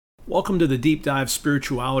Welcome to the Deep Dive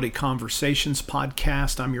Spirituality Conversations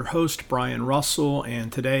podcast. I'm your host, Brian Russell,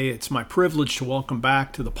 and today it's my privilege to welcome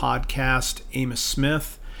back to the podcast Amos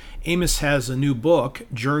Smith. Amos has a new book,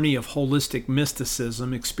 Journey of Holistic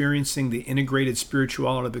Mysticism, Experiencing the Integrated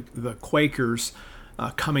Spirituality of the Quakers,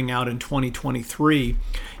 coming out in 2023.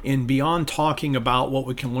 And beyond talking about what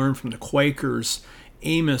we can learn from the Quakers,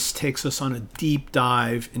 Amos takes us on a deep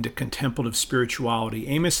dive into contemplative spirituality.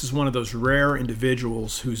 Amos is one of those rare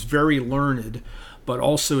individuals who's very learned, but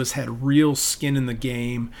also has had real skin in the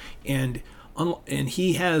game, and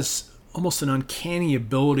he has almost an uncanny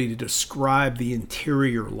ability to describe the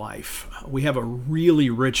interior life. We have a really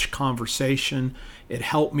rich conversation. It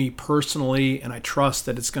helped me personally, and I trust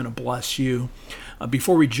that it's going to bless you.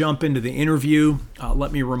 Before we jump into the interview,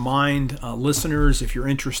 let me remind listeners, if you're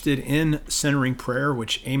interested in centering prayer,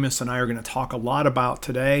 which Amos and I are going to talk a lot about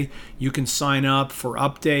today, you can sign up for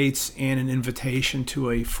updates and an invitation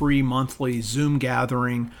to a free monthly Zoom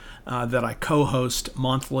gathering that I co-host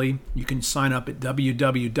monthly. You can sign up at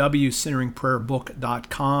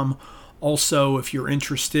www.centeringprayerbook.com. Also, if you're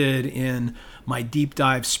interested in my deep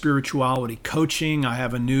dive spirituality coaching, I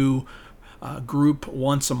have a new group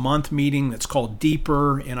once a month meeting that's called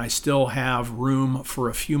Deeper, and I still have room for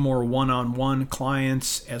a few more one-on-one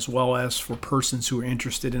clients, as well as for persons who are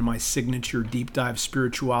interested in my signature deep dive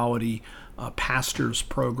spirituality pastors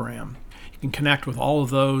program. You can connect with all of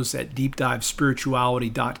those at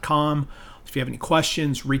deepdivespirituality.com. If you have any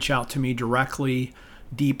questions, reach out to me directly,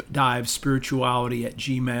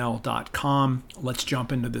 deepdivespirituality@gmail.com. Let's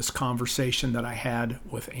jump into this conversation that I had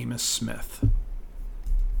with Amos Smith.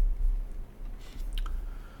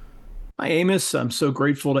 Hi, Amos. I'm so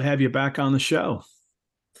grateful to have you back on the show.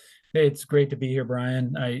 Hey, it's great to be here,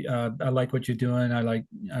 Brian. I like what you're doing. I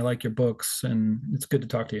like your books, and it's good to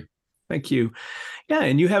talk to you. Thank you. Yeah,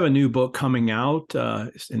 and you have a new book coming out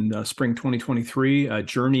in spring 2023, A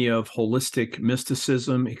Journey of Holistic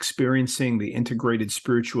Mysticism, Experiencing the Integrated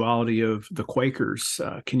Spirituality of the Quakers.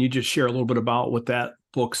 Can you just share a little bit about what that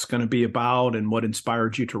book's going to be about and what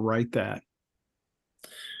inspired you to write that?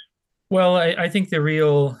 Well, I think the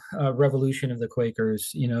real revolution of the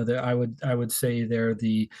Quakers, that I would say they're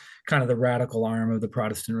the kind of the radical arm of the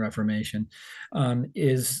Protestant Reformation,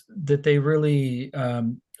 is that they really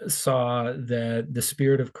saw that the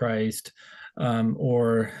Spirit of Christ,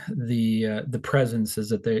 or the presence, as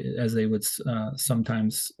they would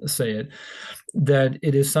sometimes say it, that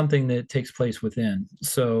it is something that takes place within.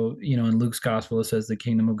 So, in Luke's gospel, it says the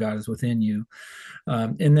kingdom of God is within you.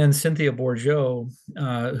 And then Cynthia Bourgeault,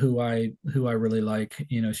 who I really like,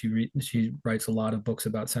 she writes a lot of books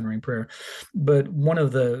about centering prayer. But one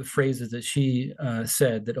of the phrases that she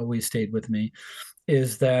said that always stayed with me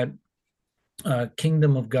is that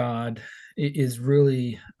kingdom of God is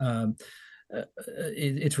really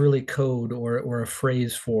it's really code or a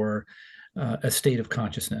phrase for a state of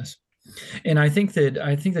consciousness. And I think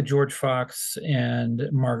that George Fox and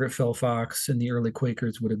Margaret Phil Fox and the early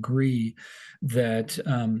Quakers would agree that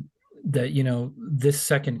this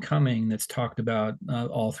second coming that's talked about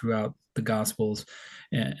all throughout the Gospels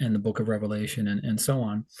and the Book of Revelation and so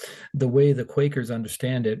on, the way the Quakers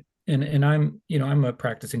understand it. And I'm a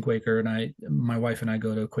practicing Quaker, and my wife and I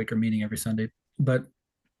go to a Quaker meeting every Sunday. But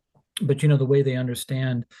the way they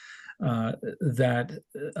understand that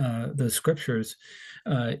the scriptures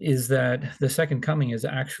is that the second coming is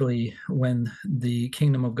actually when the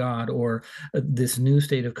kingdom of God, or this new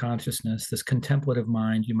state of consciousness, this contemplative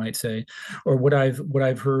mind, you might say, or what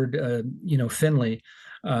I've heard, Finley,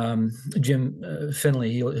 Jim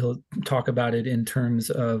Finley, he'll talk about it in terms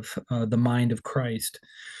of the mind of Christ.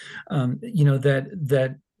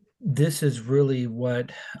 That this is really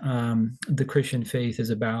what the Christian faith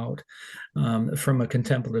is about, from a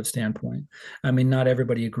contemplative standpoint. I mean, not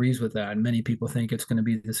everybody agrees with that. Many people think it's going to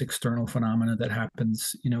be this external phenomena that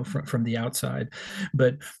happens, from the outside.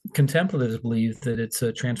 But contemplatives believe that it's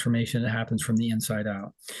a transformation that happens from the inside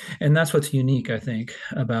out. And that's what's unique, I think,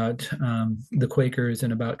 about the Quakers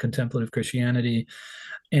and about contemplative Christianity.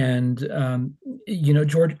 And,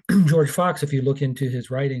 George Fox, if you look into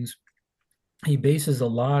his writings, he bases a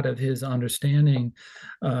lot of his understanding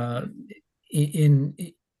in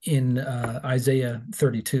Isaiah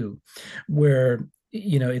 32, where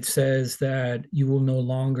it says that you will no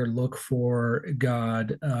longer look for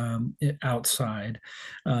God outside,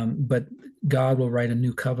 but God will write a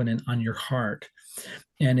new covenant on your heart,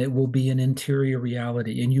 and it will be an interior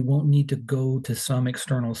reality, and you won't need to go to some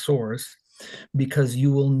external source, because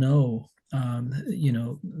you will know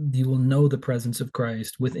you will know the presence of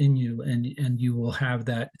Christ within you, and you will have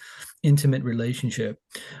that intimate relationship.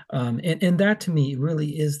 And that to me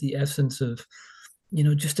really is the essence of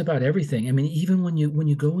just about everything. I mean, even when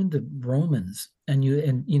you go into Romans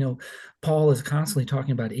and Paul is constantly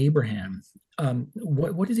talking about Abraham.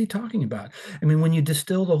 What is he talking about? I mean, when you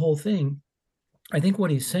distill the whole thing, I think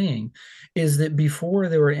what he's saying is that before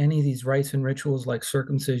there were any of these rites and rituals like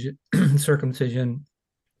circumcision,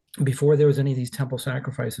 before there was any of these temple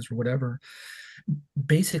sacrifices or whatever,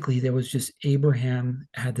 basically there was just Abraham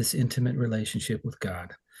had this intimate relationship with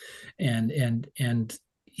God, and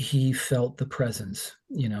he felt the presence,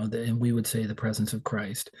 and we would say the presence of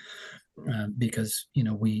Christ, because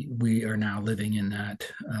we are now living in that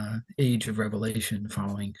age of revelation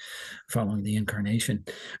following the incarnation.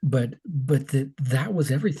 But that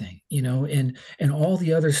was everything, and all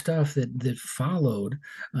the other stuff that followed,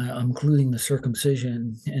 including the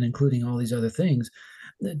circumcision and including all these other things.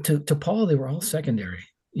 To Paul, they were all secondary.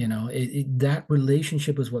 That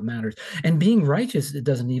relationship is what matters. And being righteous, it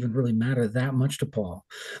doesn't even really matter that much to Paul.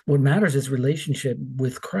 What matters is relationship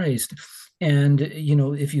with Christ. And,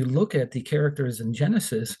 if you look at the characters in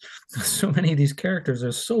Genesis, so many of these characters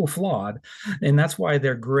are so flawed. And that's why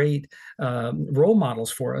they're great role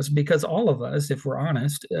models for us, because all of us, if we're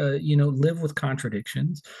honest, live with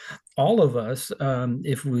contradictions. All of us,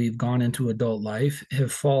 if we've gone into adult life,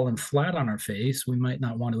 have fallen flat on our face. We might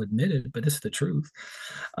not want to admit it, but it's the truth.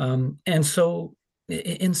 And so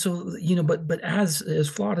but as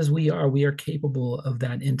flawed as we are capable of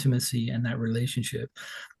that intimacy and that relationship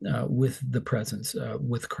with the presence,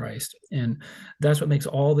 with Christ. And that's what makes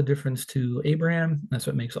all the difference to Abraham. That's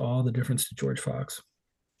what makes all the difference to George Fox.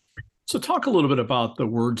 So, talk a little bit about the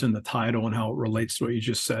words in the title and how it relates to what you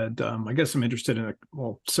just said. I guess I'm interested in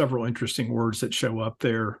several interesting words that show up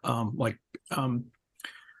there,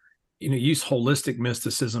 use holistic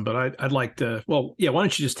mysticism. But I'd like to, why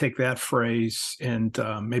don't you just take that phrase and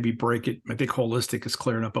maybe break it? I think holistic is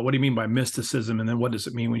clear enough, but what do you mean by mysticism? And then what does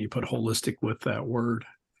it mean when you put holistic with that word?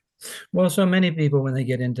 Well, so many people, when they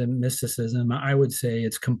get into mysticism, I would say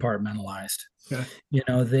it's compartmentalized. Okay.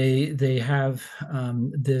 They have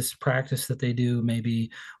this practice that they do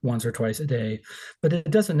maybe once or twice a day, but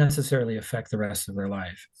it doesn't necessarily affect the rest of their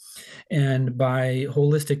life. And by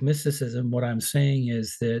holistic mysticism, what I'm saying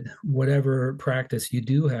is that whatever practice you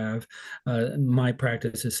do have, my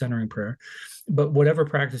practice is centering prayer, but whatever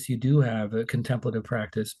practice you do have, a contemplative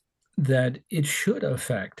practice, that it should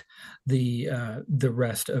affect the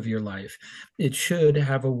rest of your life. It should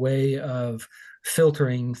have a way of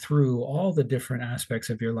filtering through all the different aspects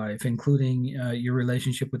of your life, including your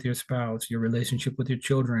relationship with your spouse, your relationship with your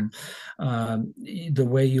children, the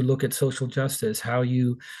way you look at social justice, how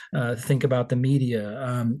you think about the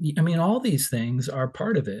media. I mean, all these things are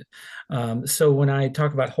part of it. So when I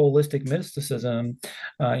talk about holistic mysticism,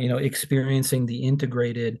 experiencing the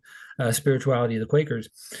integrated spirituality of the Quakers.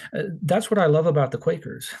 That's what I love about the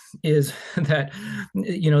Quakers, is that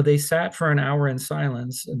they sat for an hour in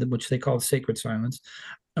silence, which they called sacred silence,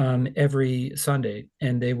 every Sunday,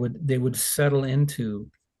 and they would settle into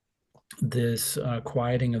this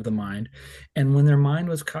quieting of the mind. And when their mind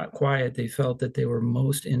was quiet, they felt that they were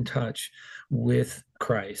most in touch with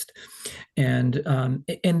Christ. And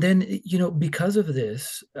then, because of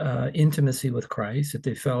this intimacy with Christ that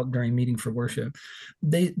they felt during meeting for worship,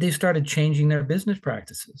 they started changing their business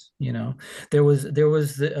practices. There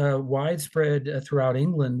was widespread throughout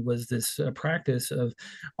England was this practice of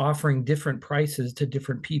offering different prices to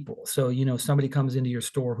different people. So somebody comes into your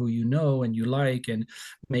store who and you like, and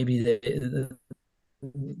maybe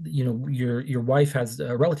your wife has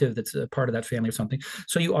a relative that's a part of that family or something,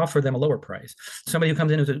 so you offer them a lower price. Somebody who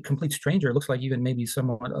comes in as a complete stranger, looks like even maybe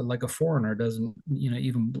someone like a foreigner, doesn't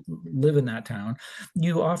even live in that town,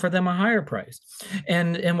 you offer them a higher price.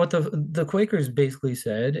 And what the Quakers basically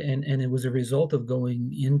said, and it was a result of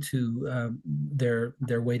going into their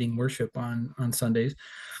waiting worship on Sundays,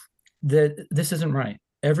 that this isn't right.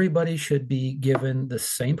 Everybody should be given the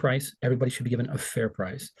same price. Everybody should be given a fair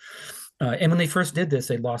price. And when they first did this,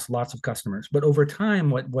 they lost lots of customers. But over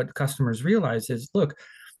time, what customers realized is, look,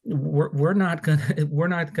 we're not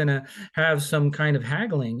gonna have some kind of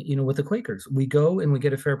haggling, with the Quakers. We go and we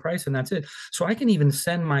get a fair price, and that's it. So I can even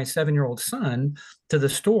send my 7-year-old son to the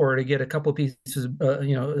store to get a couple of pieces,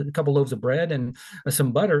 a couple loaves of bread and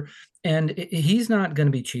some butter, and he's not going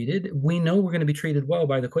to be cheated. We know we're going to be treated well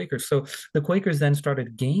by the Quakers. So the Quakers then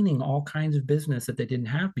started gaining all kinds of business that they didn't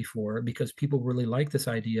have before, because people really like this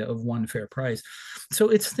idea of one fair price. So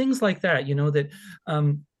it's things like that, that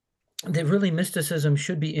that really mysticism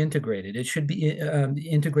should be integrated. It should be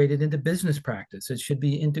integrated into business practice. It should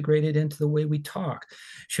be integrated into the way we talk.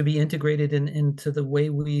 Should be integrated into the way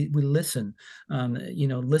we listen.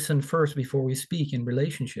 Listen first before we speak in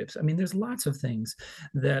relationships. I mean, there's lots of things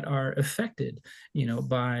that are affected,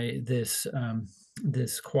 by this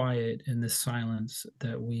quiet and this silence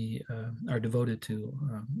that we are devoted to,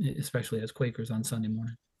 especially as Quakers on Sunday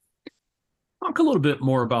morning. Talk a little bit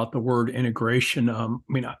more about the word integration. I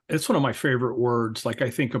mean, it's one of my favorite words. Like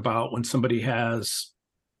I think about when somebody has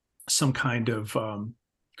some kind of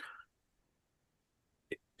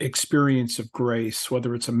experience of grace,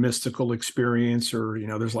 whether it's a mystical experience or,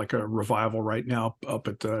 there's like a revival right now up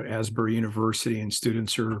at the Asbury University, and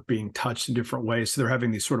students are being touched in different ways. So they're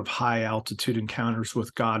having these sort of high altitude encounters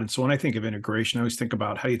with God. And so when I think of integration, I always think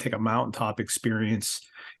about how do you take a mountaintop experience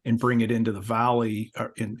and bring it into the valley,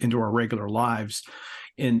 into our regular lives.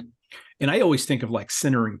 And I always think of like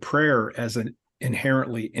centering prayer as an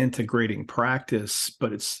inherently integrating practice,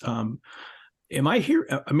 but it's am I here?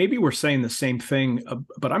 Maybe we're saying the same thing,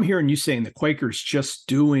 but I'm hearing you saying the Quakers just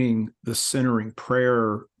doing the centering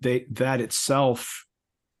prayer, that itself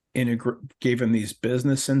gave them these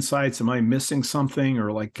business insights. Am I missing something,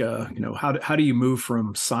 or like, how do you move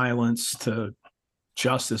from silence to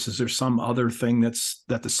justice? Is there some other thing that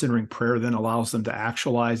the centering prayer then allows them to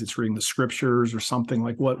actualize? It's reading the scriptures or something.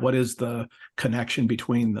 Like what is the connection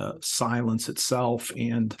between the silence itself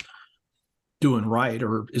and doing right,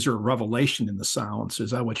 or is there a revelation in the silence?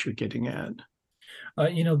 Is that what you're getting at?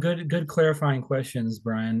 Good clarifying questions,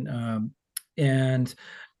 Brian. And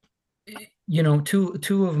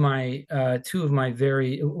two of my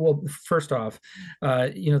very well. First off,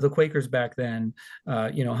 the Quakers back then,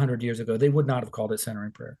 100 years ago, they would not have called it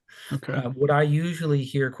centering prayer. Okay. What I usually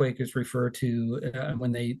hear Quakers refer to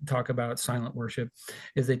when they talk about silent worship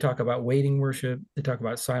is they talk about waiting worship. They talk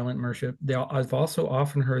about silent worship. I've also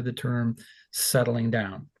often heard the term settling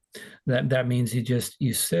down. That means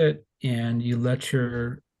you sit and you let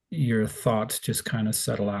your thoughts just kind of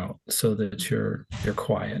settle out so that you're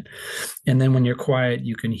quiet. And then when you're quiet,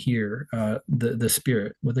 you can hear the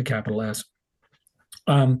spirit with a capital S.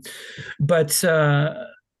 Um, but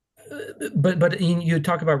you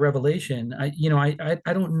talk about revelation. I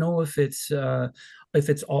don't know if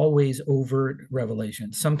it's always overt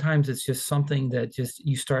revelation. Sometimes it's just something that just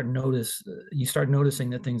you start noticing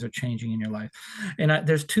that things are changing in your life. And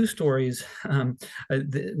there's two stories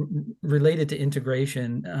related to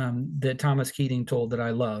integration that Thomas Keating told that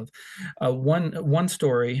I love. One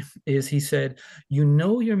story is, he said,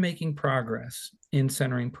 you're making progress in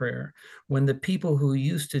centering prayer when the people who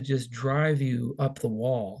used to just drive you up the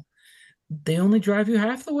wall, they only drive you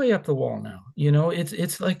half the way up the wall now.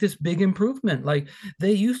 It's like this big improvement. Like,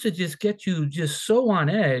 they used to just get you just so on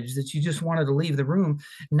edge that you just wanted to leave the room.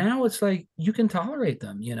 Now it's like you can tolerate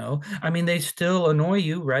them. I mean, they still annoy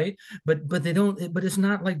you, right? But they don't. But it's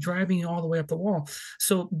not like driving you all the way up the wall.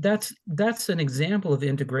 So that's an example of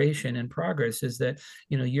integration and progress. Is that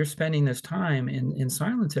you're spending this time in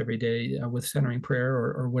silence every day with centering prayer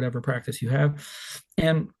or whatever practice you have,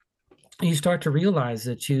 and you start to realize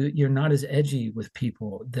that you're not as edgy with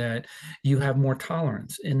people, that you have more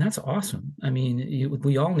tolerance, and that's awesome. I mean,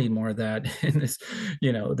 we all need more of that in this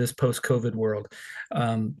post-COVID world.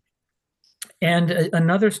 And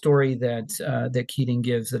another story that Keating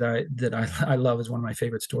gives that I love, is one of my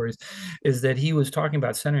favorite stories, is that he was talking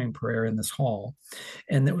about centering prayer in this hall,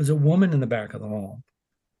 and there was a woman in the back of the hall,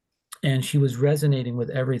 and she was resonating with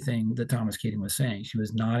everything that Thomas Keating was saying. She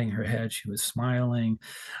was nodding her head. She was smiling.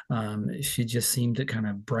 She just seemed to kind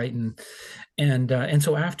of brighten. And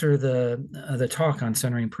so after the talk on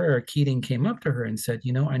centering prayer, Keating came up to her and said,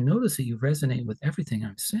 I notice that you resonate with everything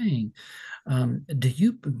I'm saying. Do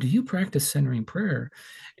you practice centering prayer?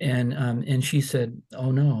 And she said, oh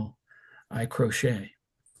no, I crochet.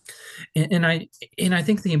 And I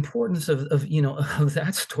think the importance of of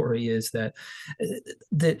that story is that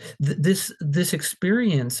this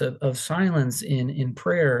experience of silence in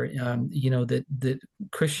prayer, that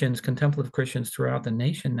contemplative Christians throughout the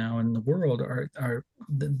nation now and the world are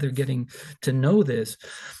they're getting to know this,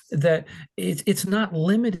 that it's not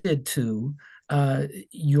limited to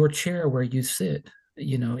your chair where you sit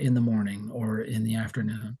in the morning or in the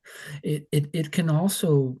afternoon. It can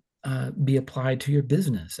also be applied to your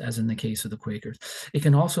business, as in the case of the Quakers. It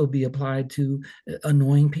can also be applied to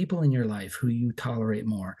annoying people in your life who you tolerate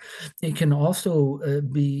more. It can also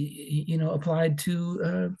be, applied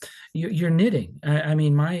to your knitting. I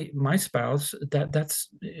mean, my spouse, that's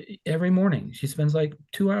every morning she spends like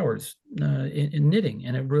 2 hours in knitting,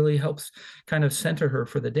 and it really helps kind of center her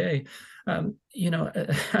for the day. I'm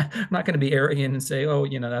not going to be arrogant and say, oh,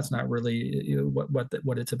 that's not really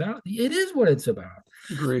what it's about. It is what it's about.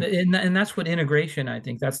 Agree. And that's what integration, I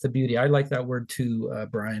think that's the beauty. I like that word too,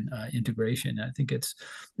 Brian, integration. I think it's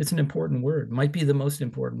an important word, might be the most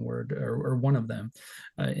important word, or one of them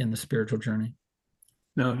in the spiritual journey.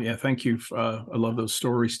 No, yeah, thank you. I love those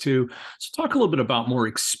stories too. So talk a little bit about more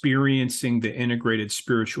experiencing the integrated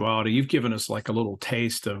spirituality. You've given us like a little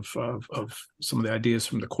taste of some of the ideas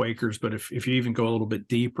from the Quakers, but if you even go a little bit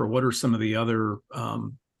deeper, what are some of the other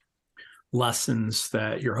lessons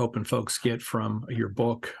that you're hoping folks get from your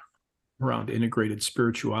book around integrated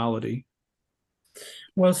spirituality?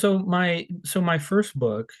 Well, so my first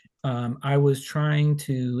book, I was trying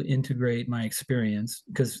to integrate my experience,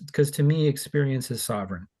 because to me, experience is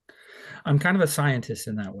sovereign. I'm kind of a scientist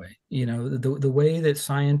in that way. The way that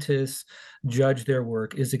scientists judge their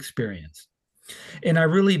work is experience. And I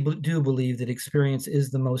really do believe that experience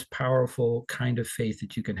is the most powerful kind of faith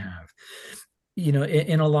that you can have.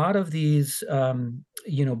 In a lot of these,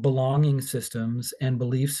 belonging systems and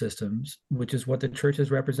belief systems, which is what the church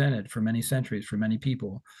has represented for many centuries, for many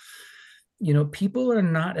people, people are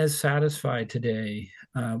not as satisfied today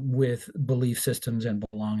with belief systems and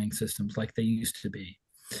belonging systems like they used to be.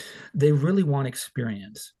 They really want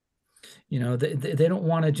experience. They don't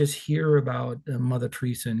want to just hear about Mother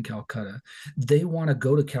Teresa in Calcutta. They want to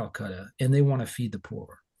go to Calcutta and they want to feed the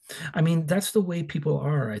poor. I mean, that's the way people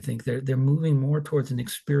are. I think they're moving more towards an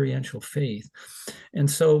experiential faith, and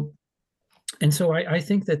so I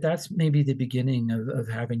think that that's maybe the beginning of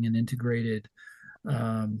having an integrated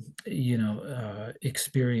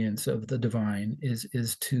experience of the divine,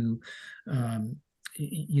 is to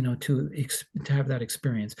to have that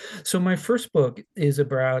experience. So my first book is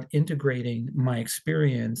about integrating my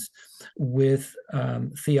experience with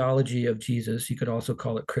theology of Jesus. You could also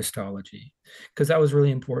call it Christology, because that was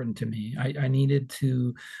really important to me. I needed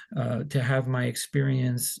to have my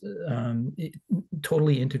experience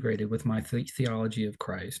totally integrated with my theology of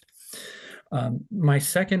Christ. My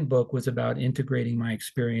second book was about integrating my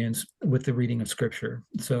experience with the reading of Scripture.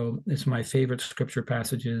 So it's my favorite Scripture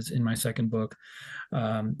passages in my second book.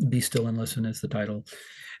 "Be Still and Listen" is the title,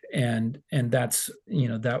 and that's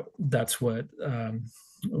that's what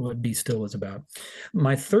 "Be Still" is about.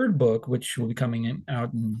 My third book, which will be coming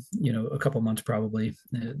out in a couple months probably,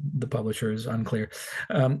 the publisher is unclear,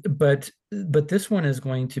 but this one is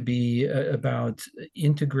going to be about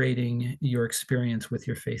integrating your experience with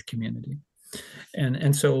your faith community.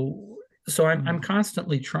 And so I'm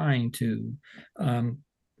constantly trying to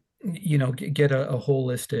get a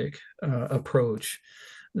holistic approach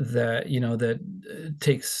that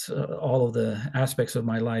takes all of the aspects of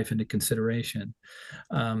my life into consideration.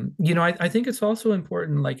 I think it's also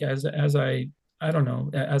important, like as I don't know,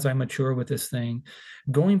 as I mature with this thing,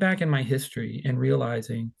 going back in my history and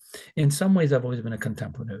realizing in some ways I've always been a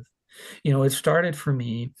contemplative. It started for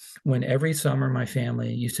me when every summer my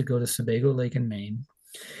family used to go to Sebago Lake in Maine,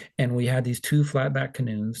 and we had these two flatback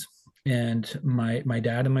canoes, and my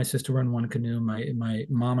dad and my sister were in one canoe, my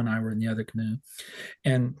mom and I were in the other canoe,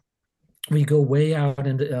 and we go way out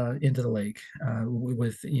into the lake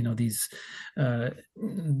with these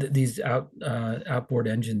outboard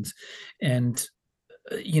engines, and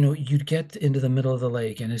you'd get into the middle of the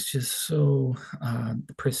lake and it's just so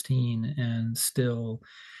pristine and still,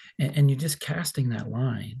 and you're just casting that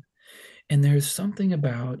line. And there's something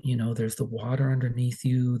about, there's the water underneath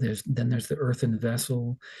you, there's the earthen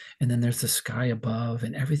vessel, and then there's the sky above,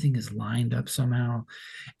 and everything is lined up somehow.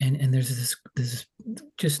 And there's this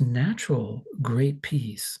just natural great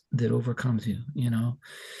peace that overcomes you.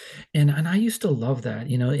 And I used to love that,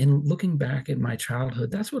 in looking back at my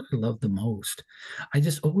childhood, that's what I loved the most. I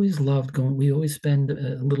just always loved going. We always spend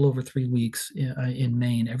a little over 3 weeks in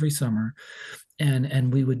Maine every summer,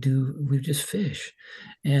 and we would just fish,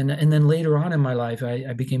 and then later on in my life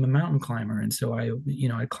I became a mountain climber, and so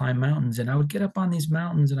I'd climb mountains, and I would get up on these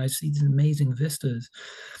mountains and I see these amazing vistas,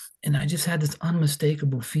 and I just had this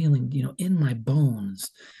unmistakable feeling in my bones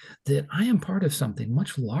that I am part of something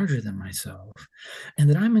much larger than myself, and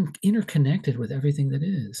that I'm interconnected with everything that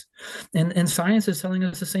is. And science is telling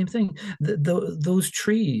us the same thing. Those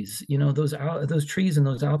trees, those trees in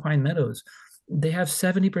those alpine meadows, they have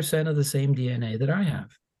 70% of the same DNA that I have.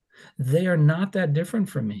 They are not that different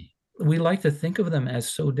from me. We like to think of them as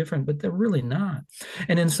so different, but they're really not.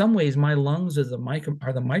 And in some ways, my lungs are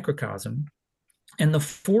the microcosm And the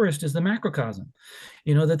forest is the macrocosm,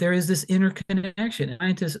 that there is this interconnection.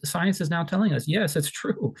 And science is now telling us, yes, it's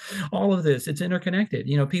true. All of this, it's interconnected.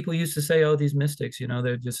 People used to say, oh, these mystics,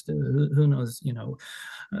 they're just, who knows,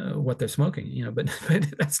 what they're smoking, but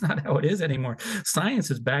that's not how it is anymore.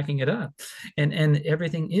 Science is backing it up, and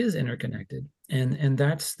everything is interconnected. And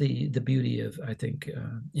that's the beauty of, I think,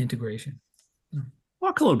 integration.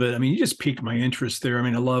 Talk a little bit. I mean, you just piqued my interest there. I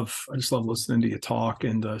mean, I just love listening to you talk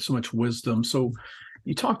and so much wisdom. So,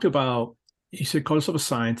 you talked about, you said, call yourself a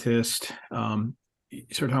scientist. You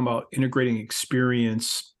started talking about integrating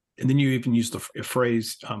experience, and then you even used the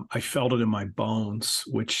phrase, "I felt it in my bones,"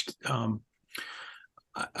 which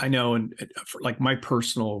I know, and like my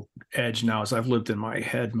personal edge now is I've lived in my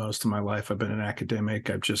head most of my life. I've been an academic.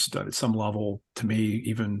 I've just, at some level, to me,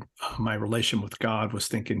 even my relation with God was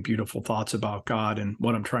thinking beautiful thoughts about God. And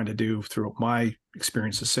what I'm trying to do through my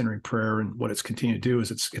experience of centering prayer and what it's continued to do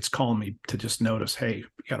is it's calling me to just notice, hey,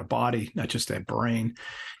 you got a body, not just a brain.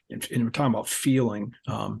 And we're talking about feeling.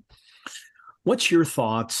 What's your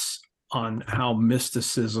thoughts on how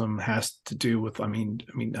mysticism has to do with, I mean,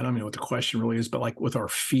 I don't know what the question really is, but like with our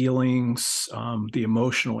feelings, the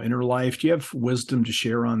emotional inner life. Do you have wisdom to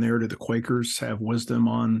share on there? Do the Quakers have wisdom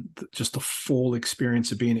on just the full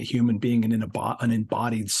experience of being a human being and an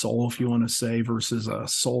embodied soul, if you want to say, versus a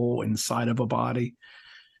soul inside of a body?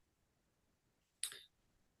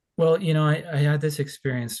 Well, I had this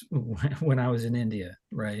experience when I was in India,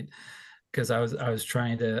 right? Because I was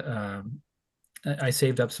trying to I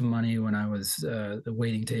saved up some money when I was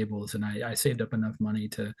waiting tables, and I saved up enough money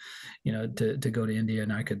to, to go to India,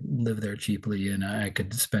 and I could live there cheaply, and I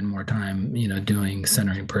could spend more time, doing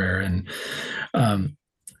centering prayer. And um,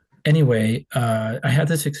 anyway, I had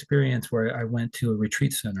this experience where I went to a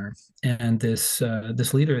retreat center, and this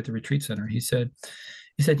leader at the retreat center, he said,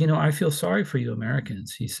 I feel sorry for you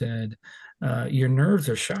Americans. He said, your nerves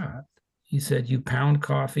are shot. He said, you pound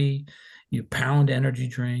coffee, you pound energy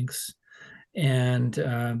drinks, and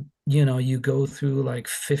you go through like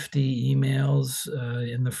 50 emails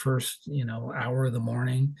in the first hour of the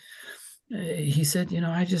morning. He said,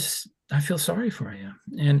 I feel sorry for you.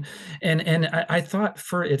 And I thought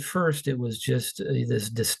for at first it was just this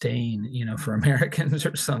disdain, for Americans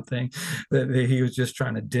or something, that he was just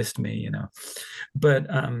trying to diss me, but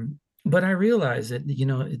I realized that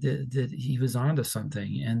that he was onto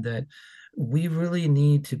something, and that we really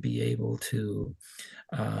need to be able to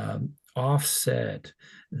offset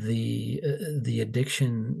the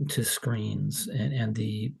addiction to screens, and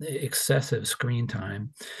the excessive screen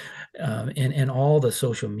time, and all the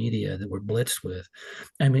social media that we're blitzed with.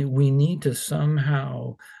 I mean, we need to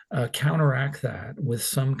somehow counteract that with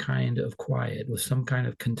some kind of quiet, with some kind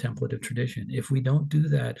of contemplative tradition. If we don't do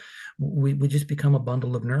that, we just become a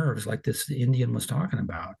bundle of nerves, like this Indian was talking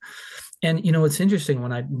about. And it's interesting,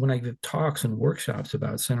 when I give talks and workshops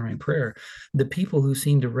about centering prayer, the people who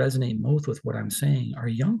seem to resonate most with what I'm saying are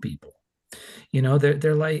young people.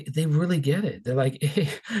 They're like, they really get it. They're like, hey,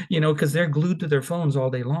 because they're glued to their phones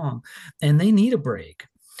all day long, and they need a break.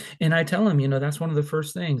 And I tell them, that's one of the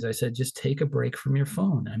first things I said: just take a break from your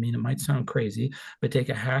phone. I mean, it might sound crazy, but take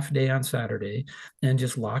a half day on Saturday and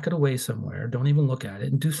just lock it away somewhere. Don't even look at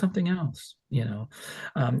it, and do something else,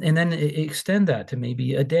 and then extend that to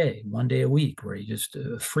maybe a day, one day a week, where you just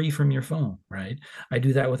free from your phone, right? I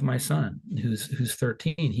do that with my son, who's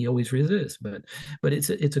 13. He always resists, but it's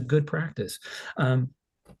a good practice.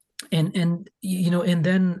 And then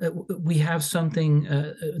we have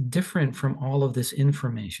something different from all of this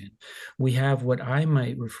information. We have what I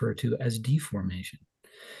might refer to as deformation,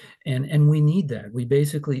 and we need that.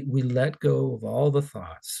 We let go of all the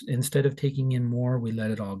thoughts. Instead of taking in more, we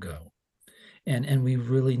let it all go. And we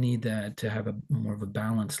really need that to have a more of a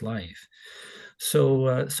balanced life.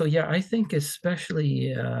 So yeah, I think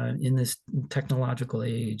especially in this technological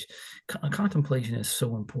age, contemplation is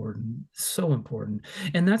so important,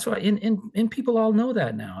 and that's why, and people all know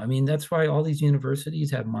that now. I mean, that's why all these universities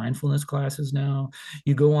have mindfulness classes now.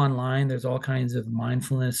 You go online, there's all kinds of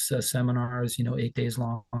mindfulness seminars, 8 days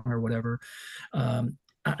long or whatever.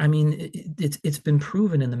 I mean, it's been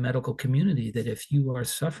proven in the medical community that if you are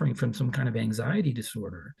suffering from some kind of anxiety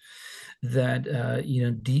disorder,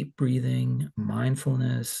 that deep breathing,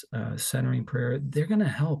 mindfulness, centering prayer, they're going to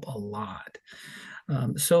help a lot.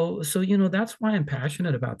 So that's why I'm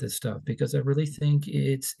passionate about this stuff, because I really think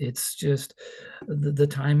it's just the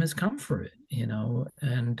time has come for it,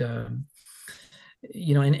 and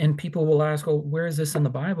and people will ask, oh, where is this in the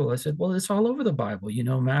Bible? I said, well, it's all over the Bible.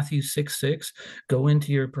 Matthew 6:6, go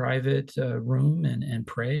into your private room and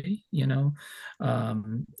pray, and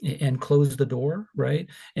close the door, right?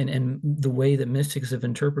 And the way that mystics have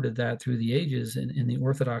interpreted that through the ages in the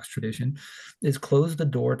Orthodox tradition is close the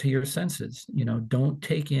door to your senses. Don't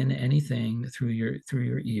take in anything through your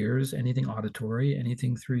ears, anything auditory,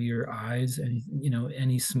 anything through your eyes,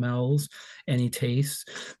 any smells, any tastes.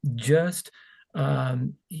 Just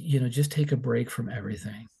take a break from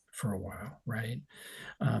everything for a while, right?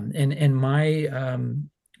 And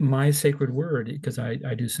my sacred word, because I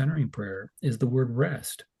do centering prayer, is the word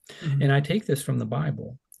rest. Mm-hmm. And I take this from the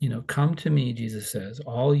Bible. Come to me, Jesus says,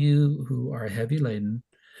 all you who are heavy laden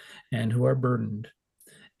and who are burdened,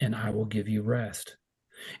 and I will give you rest.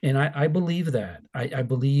 And I believe that. I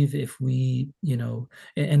believe if we,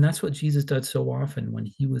 and that's what Jesus did so often when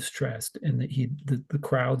he was stressed and that the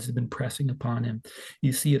crowds have been pressing upon him.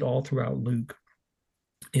 You see it all throughout Luke.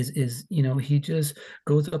 He just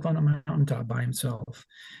goes up on a mountaintop by himself,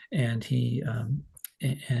 and he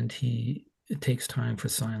takes time for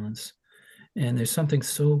silence. And there's something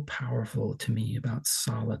so powerful to me about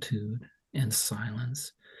solitude and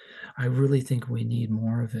silence. I really think we need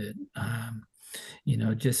more of it.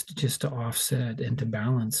 Just to offset and to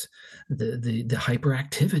balance the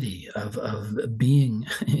hyperactivity of being,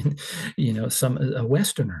 a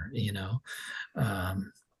Westerner,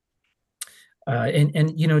 um,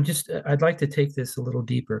 just I'd like to take this a little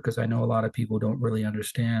deeper because I know a lot of people don't really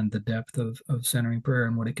understand the depth of centering prayer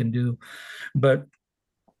and what it can do, but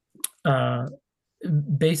uh,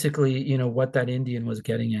 basically, what that Indian was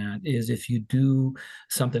getting at is if you do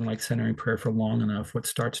something like centering prayer for long enough, what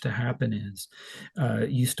starts to happen is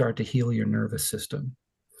you start to heal your nervous system.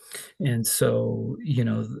 And so,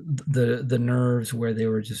 the nerves where they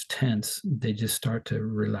were just tense, they just start to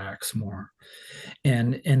relax more.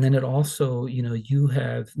 And then it also, you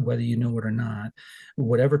have, whether you know it or not,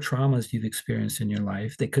 whatever traumas you've experienced in your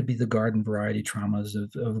life, they could be the garden variety traumas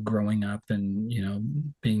of growing up and,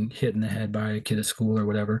 being hit in the head by a kid at school or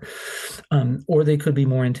whatever, or they could be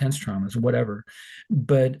more intense traumas, whatever.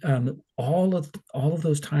 But all of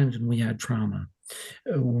those times when we had trauma,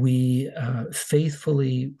 we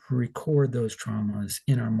faithfully record those traumas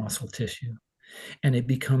in our muscle tissue, and it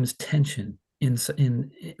becomes tension in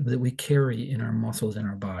that we carry in our muscles in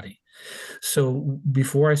our body. So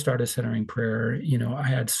before I started centering prayer, I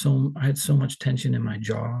had so much tension in my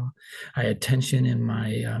jaw. I had tension in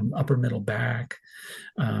my upper middle back.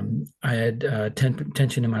 I had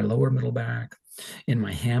tension in my lower middle back, in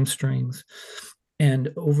my hamstrings. And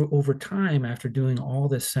over time, after doing all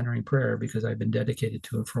this centering prayer, because I've been dedicated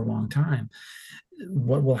to it for a long time,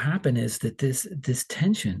 what will happen is that this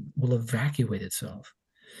tension will evacuate itself.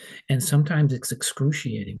 And sometimes it's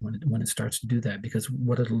excruciating when it starts to do that, because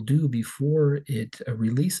what it'll do before it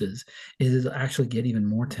releases is it'll actually get even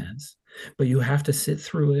more tense. But you have to sit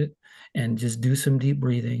through it and just do some deep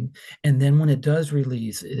breathing. And then when it does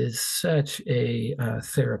release, it is such a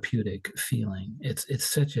therapeutic feeling. It's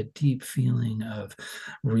such a deep feeling of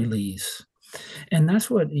release. And that's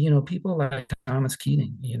what, people like Thomas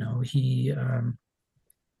Keating, he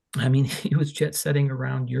was jet setting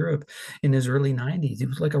around Europe in his early 90s. He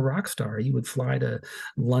was like a rock star. He would fly to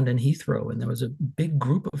London Heathrow, and there was a big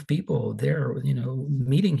group of people there,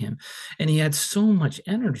 meeting him. And he had so much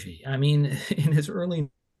energy. In his early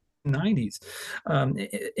 90s. And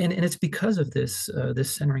it's because of this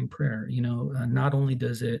centering prayer. Not only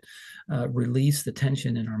does it release the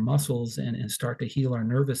tension in our muscles and start to heal our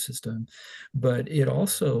nervous system, but it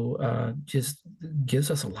also just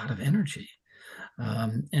gives us a lot of energy.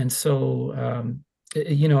 And so,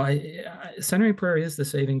 centering prayer is the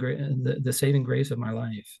saving grace, the saving grace of my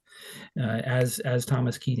life, as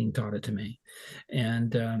Thomas Keating taught it to me,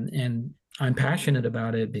 and I'm passionate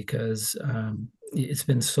about it because it's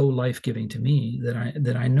been so life-giving to me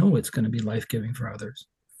that I know it's going to be life-giving for others.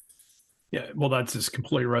 Yeah, well, that just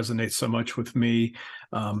completely resonates so much with me.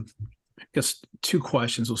 I guess two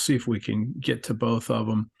questions. We'll see if we can get to both of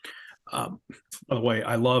them. By the way,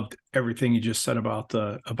 I loved everything you just said about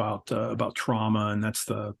trauma, and that's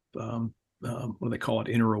the what do they call it,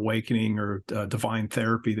 inner awakening or divine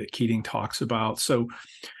therapy that Keating talks about. So,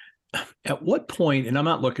 at what point? And I'm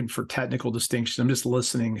not looking for technical distinctions. I'm just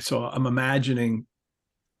listening. So I'm imagining.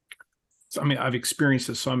 I've experienced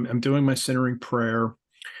this. So I'm doing my centering prayer,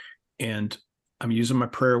 and I'm using my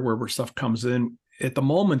prayer where stuff comes in. At the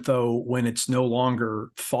moment, though, when it's no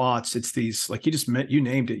longer thoughts, it's these, like you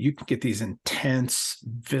named it, you can get these intense,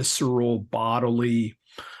 visceral, bodily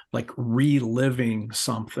like reliving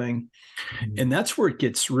something. Mhm. And that's where it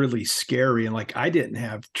gets really scary. And like, I didn't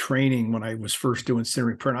have training when I was first doing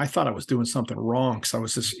centering prayer, and I thought I was doing something wrong because I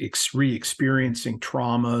was just re-experiencing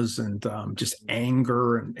traumas and just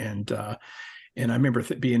anger and I remember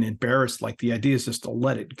being embarrassed. Like, the idea is just to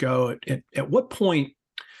let it go. At what point?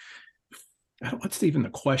 What's even the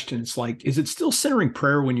question? It's like, is it still centering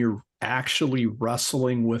prayer when you're actually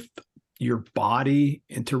wrestling with your body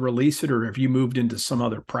and to release it, or have you moved into some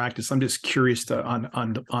other practice? I'm just curious on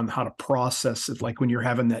how to process it, like when you're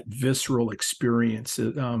having that visceral experience.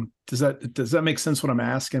 Does that make sense what I'm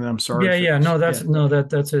asking? I'm sorry Yeah, if it yeah, was. no, Yeah.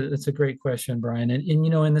 that's a great question, Brian. And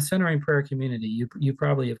in the centering prayer community, you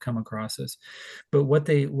probably have come across this, but what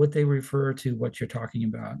they refer to what you're talking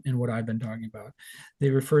about and what I've been talking about,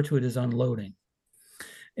 they refer to it as unloading,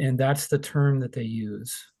 and that's the term that they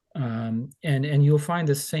use. And you'll find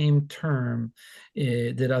the same term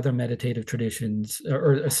that other meditative traditions,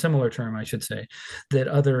 or a similar term, I should say, that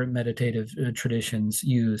other meditative traditions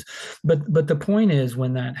use. But the point is,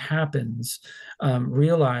 when that happens,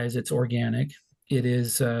 realize it's organic. It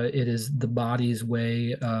is the body's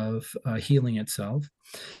way of healing itself.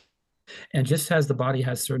 And just as the body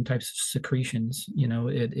has certain types of secretions,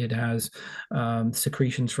 it has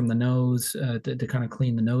secretions from the nose to kind of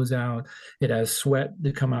clean the nose out. It has sweat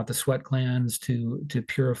to come out the sweat glands to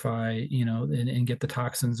purify, and get the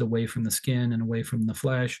toxins away from the skin and away from the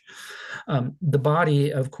flesh. The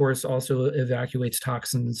body, of course, also evacuates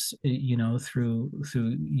toxins, through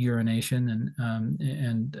urination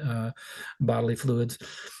and bodily fluids,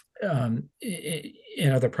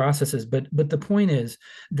 in other processes. But the point is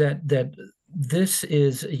that this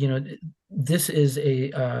is this is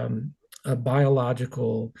a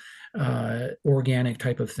biological, organic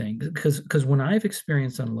type of thing, because when I've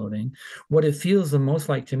experienced unloading, what it feels the most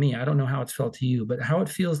like to me, I don't know how it's felt to you, but how it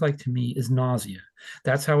feels like to me is nausea.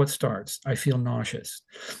 That's how it starts. I feel nauseous,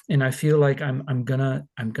 and I feel like I'm gonna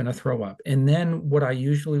throw up. And then what I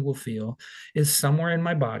usually will feel is somewhere in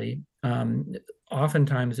my body.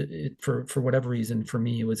 Oftentimes, for whatever reason, for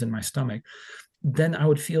me, it was in my stomach. Then I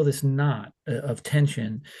would feel this knot of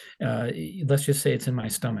tension. Let's just say it's in my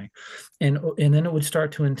stomach, and then it would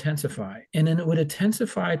start to intensify, and then it would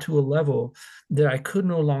intensify to a level that I could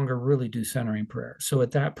no longer really do centering prayer. So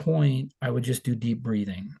at that point, I would just do deep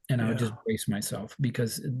breathing, and I would just Yeah. brace myself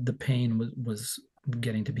because the pain was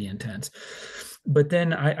getting to be intense. But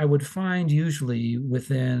then I would find, usually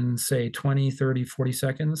within, say, 20, 30, 40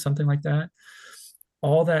 seconds, something like that,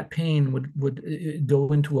 all that pain would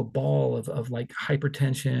go into a ball of like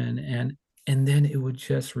hypertension, and then it would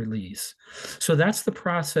just release. So that's the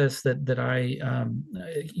process that I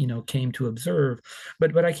came to observe.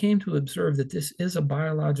 But I came to observe that this is a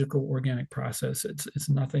biological, organic process. It's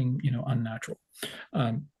nothing unnatural.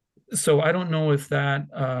 um, so I don't know if that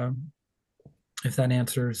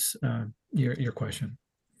answers your question.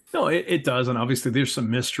 No, it does, and obviously there's some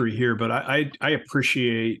mystery here, but I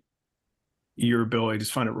appreciate your ability. I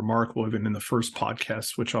just find it remarkable, even in the first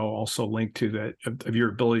podcast, which I'll also link to, that of your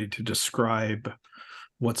ability to describe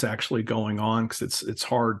what's actually going on, because it's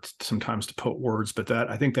hard sometimes to put words, but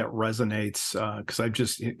that, I think that resonates, because I've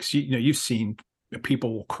just, you've seen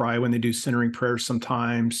people will cry when they do centering prayers,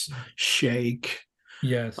 sometimes shake.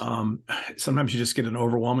 Yes. um, Sometimes you just get an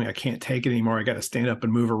overwhelming, I can't take it anymore, I got to stand up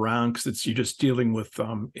and move around, because you're just dealing with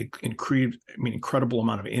incredible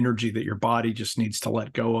amount of energy that your body just needs to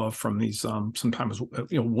let go of from these sometimes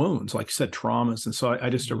wounds, like you said, traumas. And so I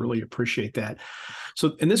just really appreciate that.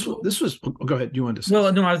 So, and this was, go ahead, you want to say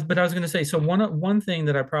Well, no, something? I was going to say, so one thing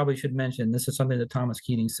that I probably should mention, this is something that Thomas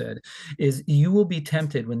Keating said, is you will be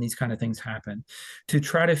tempted when these kind of things happen to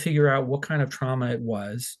try to figure out what kind of trauma it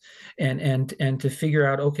was, and to figure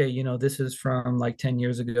out, okay, this is from like 10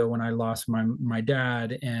 years ago when I lost my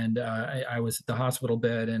dad, and I was at the hospital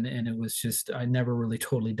bed, and it was just, I never really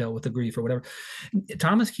totally dealt with the grief or whatever.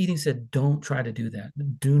 Thomas Keating said, don't try to do that.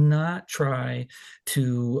 Do not try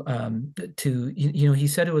to he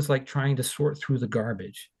said it was like trying to sort through the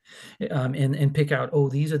garbage, and pick out, oh,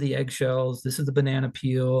 these are the eggshells, this is the banana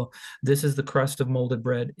peel, this is the crust of molded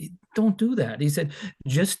bread. Don't do that. He said,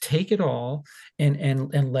 just take it all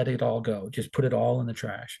and let it all go. Just put it all in the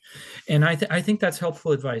trash. And I think that's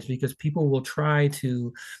helpful advice, because people will try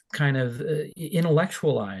to kind of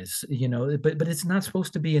intellectualize, but it's not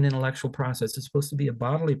supposed to be an intellectual process. It's supposed to be a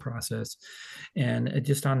bodily process, and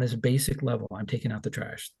just on this basic level, I'm taking out the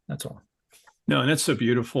trash. That's all. No, and that's so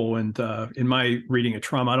beautiful. And in my reading of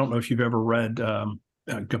trauma, I don't know if you've ever read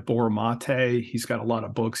Gabor Mate. He's got a lot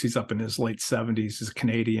of books. He's up in his late 70s. He's a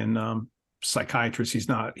Canadian psychiatrist. He's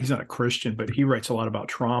not a Christian, but he writes a lot about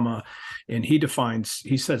trauma, and he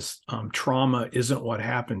says trauma isn't what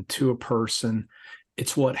happened to a person,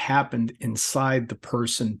 it's what happened inside the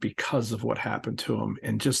person because of what happened to him.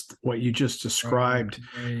 And just what you just described,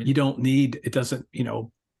 Right. you don't need, it doesn't,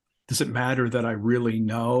 does it matter that I really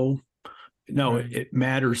know? No, Right. it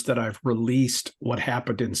matters that I've released what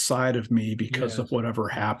happened inside of me because of Yes. whatever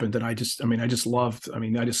happened. And I just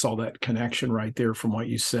saw that connection right there from what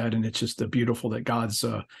you said. And it's just the beautiful that God's,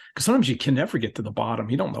 because sometimes you can never get to the bottom.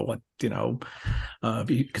 You don't know what,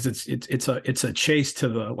 because it's a chase to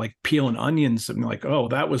the, like peeling onions and like, oh,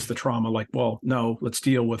 that was the trauma. Like, well, no, let's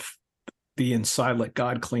deal with the inside, let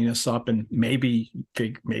God clean us up. And maybe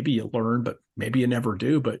you learn, but maybe you never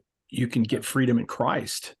do, but you can get freedom in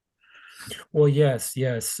Christ. Well, yes,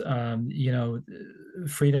 yes.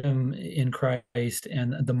 Freedom in Christ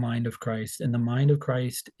and the mind of Christ. And the mind of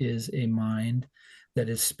Christ is a mind that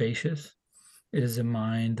is spacious. It is a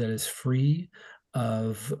mind that is free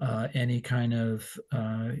of any kind of,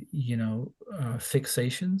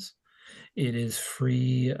 fixations. It is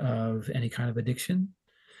free of any kind of addiction.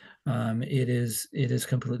 It is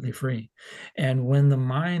completely free. And when the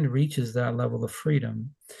mind reaches that level of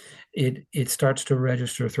freedom, it starts to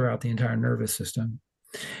register throughout the entire nervous system,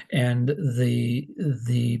 and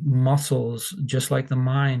the muscles, just like the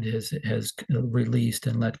mind has released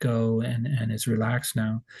and let go and is relaxed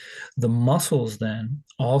now, the muscles then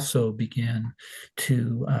also begin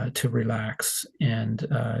to relax, and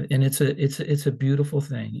it's a beautiful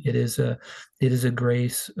thing. It is a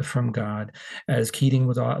grace from God, as Keating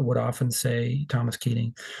would often say, Thomas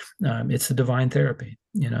Keating. It's a divine therapy,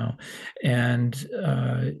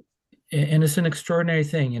 and it's an extraordinary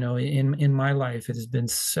thing. In my life, it has been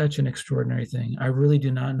such an extraordinary thing. I really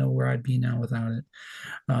do not know where I'd be now without it.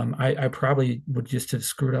 I probably would just have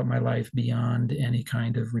screwed up my life beyond any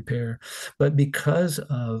kind of repair. But because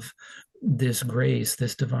of this grace,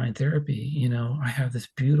 this divine therapy, I have this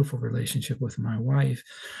beautiful relationship with my wife.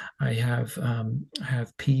 I have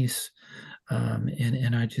peace.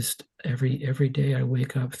 And I just every day I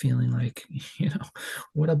wake up feeling like,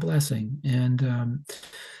 what a blessing.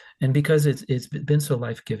 And because it's been so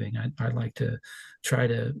life-giving, I like to try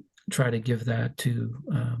to give that to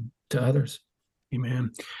others.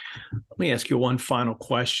 Amen. Let me ask you one final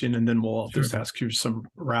question, and then we'll Sure. just ask you some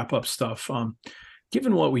wrap-up stuff.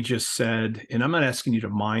 Given what we just said, and I'm not asking you to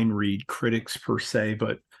mind read critics per se,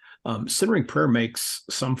 but centering prayer makes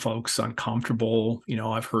some folks uncomfortable.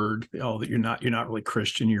 I've heard, that you're not really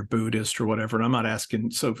Christian, you're Buddhist or whatever. And I'm not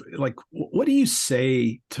asking. So, like, what do you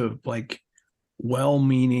say to like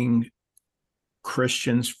well-meaning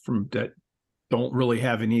Christians from that don't really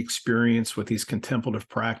have any experience with these contemplative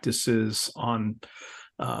practices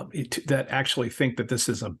that actually think that this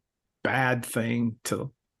is a bad thing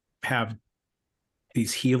to have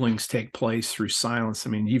these healings take place through silence? I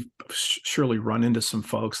mean, you've surely run into some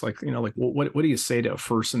folks like, what do you say to a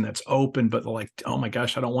person that's open, but like, oh my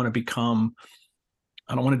gosh, I don't want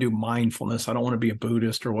to do mindfulness. I don't want to be a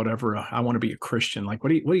Buddhist or whatever. I want to be a Christian. Like,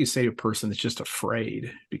 what do you say to a person that's just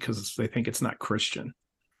afraid because they think it's not Christian?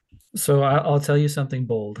 So I'll tell you something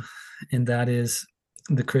bold, and that is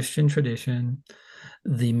the Christian tradition,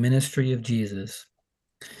 the ministry of Jesus.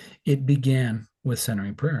 It began with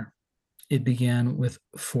centering prayer. It began with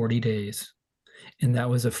 40 days, and that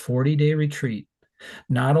was a 40-day retreat.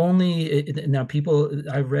 Not only now,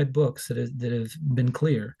 I've read books that have been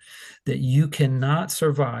clear that you cannot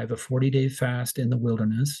survive a 40-day fast in the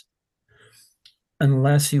wilderness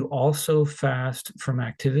unless you also fast from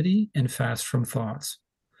activity and fast from thoughts.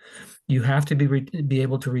 You have to be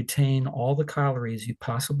able to retain all the calories you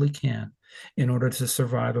possibly can in order to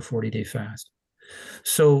survive a 40-day fast.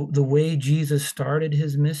 So the way Jesus started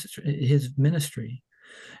his ministry,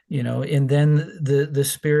 and then the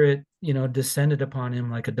Spirit, descended upon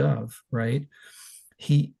him like a dove, right?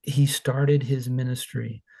 He started his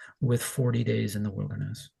ministry with 40 days in the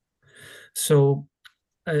wilderness. So,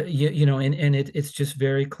 it's just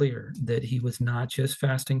very clear that he was not just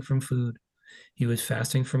fasting from food. He was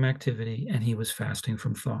fasting from activity, and he was fasting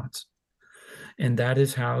from thoughts. And that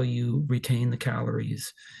is how you retain the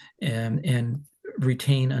calories and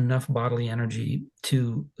retain enough bodily energy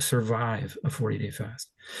to survive a 40-day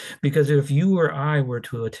fast. Because if you or I were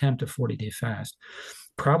to attempt a 40-day fast,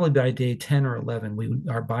 probably by day 10 or 11,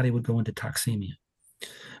 our body would go into toxemia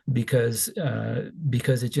because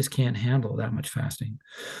it just can't handle that much fasting.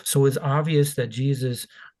 So it's obvious that Jesus,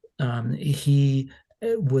 he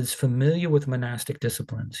was familiar with monastic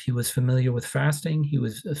disciplines. He was familiar with fasting. He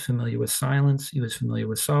was familiar with silence. He was familiar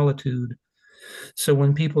with solitude. So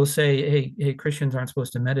when people say, hey, Christians aren't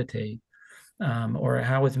supposed to meditate, Or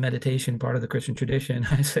how is meditation part of the Christian tradition?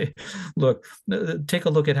 I say, look, take a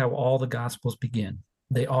look at how all the Gospels begin.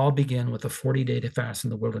 They all begin with a 40-day fast in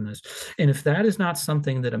the wilderness. And if that is not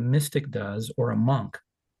something that a mystic does or a monk,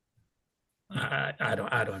 I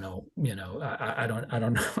don't know, I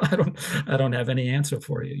don't know, I don't have any answer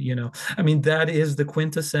for you, I mean, that is the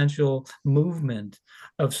quintessential movement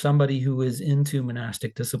of somebody who is into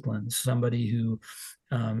monastic disciplines, somebody who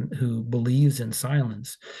believes in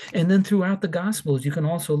silence. And then throughout the Gospels, you can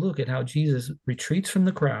also look at how Jesus retreats from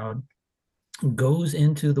the crowd, goes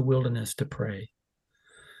into the wilderness to pray.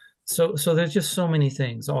 So there's just so many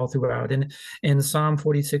things all throughout. And Psalm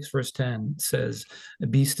 46 verse 10 says,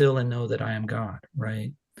 be still and know that I am God,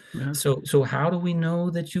 right? Yeah. So how do we know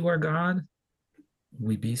that you are God?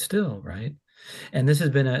 We be still, right? And this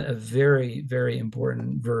has been a very, very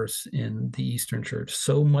important verse in the Eastern Church,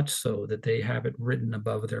 so much so that they have it written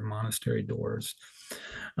above their monastery doors.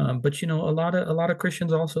 But a lot of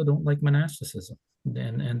Christians also don't like monasticism,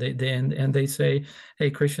 and they say,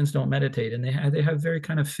 hey, Christians don't meditate, and they have very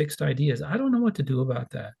kind of fixed ideas. I don't know what to do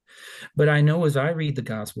about that, but I know as I read the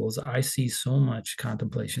Gospels, I see so much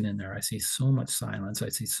contemplation in there. I see so much silence. I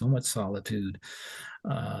see so much solitude.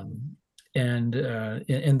 And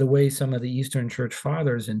the way some of the Eastern Church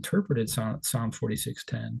Fathers interpreted Psalm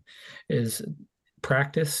 46:10 is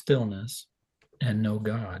practice stillness and know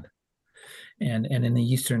God. And in the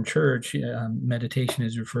Eastern Church, meditation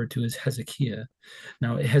is referred to as Hezekiah.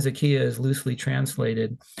 Now, Hezekiah is loosely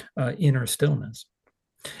translated inner stillness.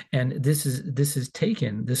 And this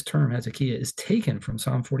term Hezekiah is taken from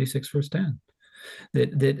Psalm 46 verse 10.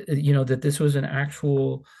 That this was an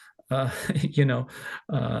actual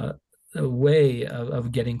a way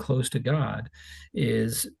of getting close to God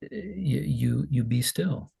is you be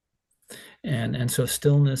still. And so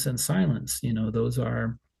stillness and silence, those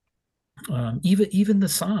are even the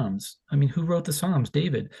Psalms. I mean, who wrote the Psalms?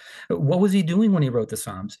 David. What was he doing when he wrote the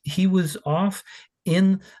Psalms? He was off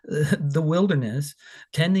in the wilderness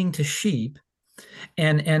tending to sheep.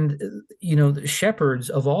 And the shepherds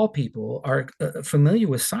of all people are familiar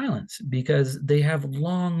with silence because they have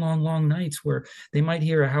long nights where they might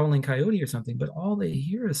hear a howling coyote or something, but all they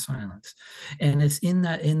hear is silence. And it's in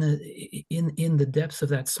the depths of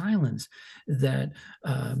that silence that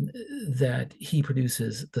that he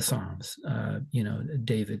produces the Psalms.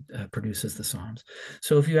 David produces the Psalms.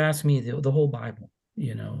 So if you ask me, the whole Bible,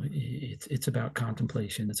 it's about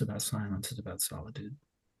contemplation, it's about silence, it's about solitude.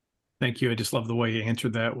 Thank you. I just love the way you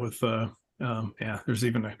answered that with, there's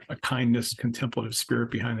even a kindness, contemplative spirit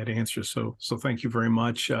behind that answer. So thank you very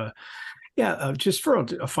much. Just for a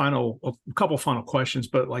couple final questions,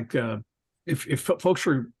 but like, if folks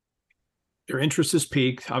their interest is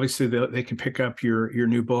piqued, obviously they can pick up your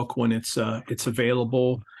new book when it's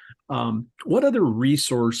available. What other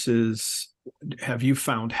resources have you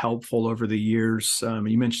found helpful over the years?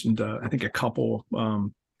 You mentioned, I think, a couple,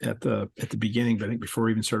 at the beginning, but I think before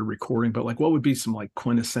we even started recording, but like, what would be some like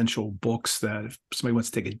quintessential books that if somebody wants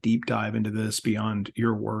to take a deep dive into this beyond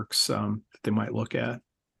your works, that they might look at?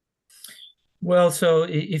 Well, so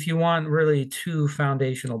if you want really two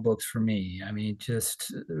foundational books for me, I mean,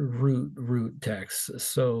 just root texts,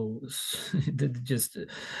 so just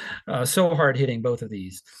so hard hitting, both of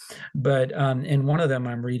these. But in one of them,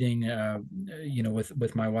 I'm reading,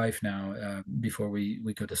 with my wife now. Before we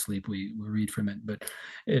go to sleep, we read from it. But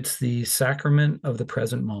it's The Sacrament of the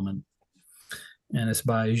Present Moment, and it's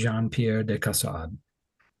by Jean-Pierre de Caussade.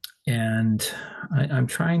 And I'm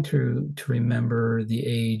trying to remember the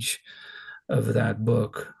age of that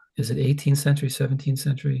book. Is it 18th century, 17th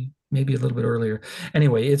century, maybe a little bit earlier?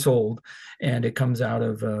 Anyway, it's old, and it comes out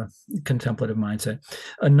of a contemplative mindset.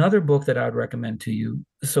 Another book that I would recommend to you,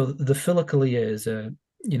 so the Philokalia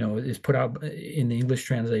is put out in the English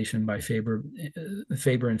translation by Faber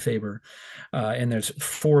and Faber, and there's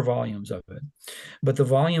 4 volumes of it. But the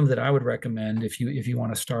volume that I would recommend if you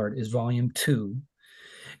want to start is volume 2,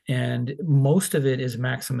 and most of it is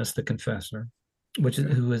Maximus the Confessor,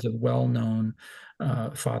 who is a well-known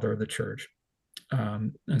father of the church.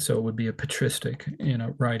 And so it would be a patristic,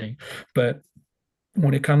 writing. But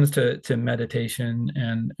when it comes to meditation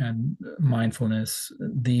and mindfulness,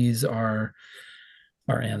 these are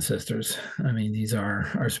our ancestors. I mean, these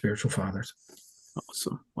are our spiritual fathers.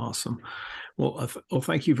 Awesome. Well,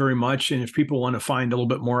 thank you very much. And if people want to find a little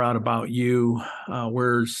bit more out about you,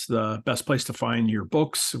 where's the best place to find your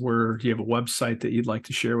books? Where do you have a website that you'd like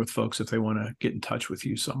to share with folks if they want to get in touch with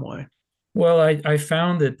you some way? Well, I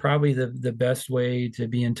found that probably the best way to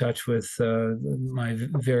be in touch with my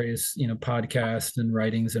various podcasts and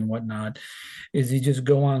writings and whatnot is you just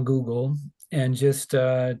go on Google and just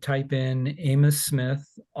type in Amos Smith,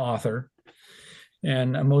 author,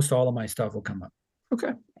 and most all of my stuff will come up.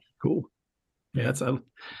 Okay, cool. Yeah, Yeah.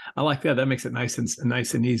 I like that. That makes it nice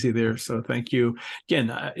and easy there. So thank you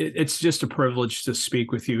again. It's just a privilege to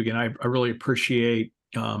speak with you again. I really appreciate,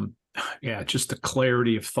 yeah, just the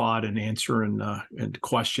clarity of thought and answering and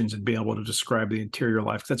questions and being able to describe the interior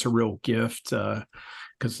life. That's a real gift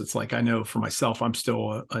because it's like I know for myself, I'm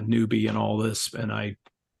still a newbie in all this, and I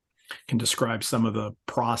can describe some of the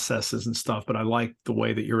processes and stuff, but I like the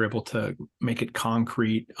way that you're able to make it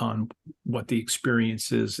concrete on what the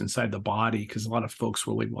experience is inside the body. Because a lot of folks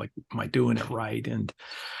will be like, "Am I doing it right?" And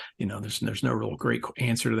there's no real great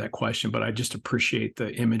answer to that question. But I just appreciate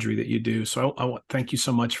the imagery that you do. So I thank you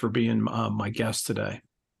so much for being my guest today.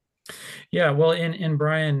 Yeah, well, and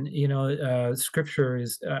Brian, scripture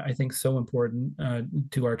is, I think, so important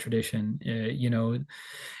to our tradition.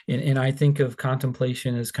 And I think of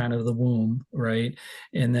contemplation as kind of the womb, right?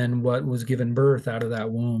 And then what was given birth out of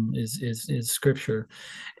that womb is scripture.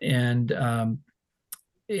 And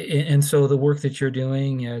and so the work that you're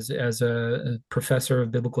doing as a professor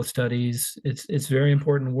of biblical studies, it's very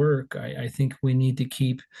important work. I think we need to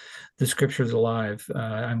keep the scriptures alive.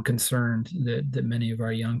 I'm concerned that many of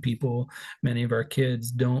our young people, many of our kids,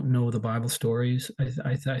 don't know the Bible stories.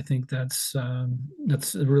 I think that's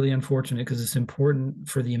really unfortunate, because it's important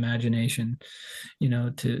for the imagination,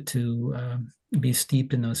 to be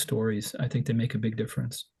steeped in those stories. I think they make a big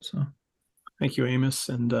difference. So. Thank you, Amos.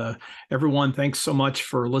 And everyone, thanks so much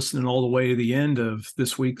for listening all the way to the end of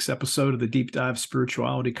this week's episode of the Deep Dive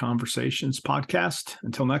Spirituality Conversations podcast.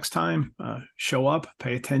 Until next time, show up,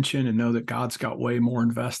 pay attention, and know that God's got way more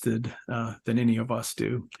invested than any of us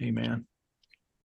do. Amen.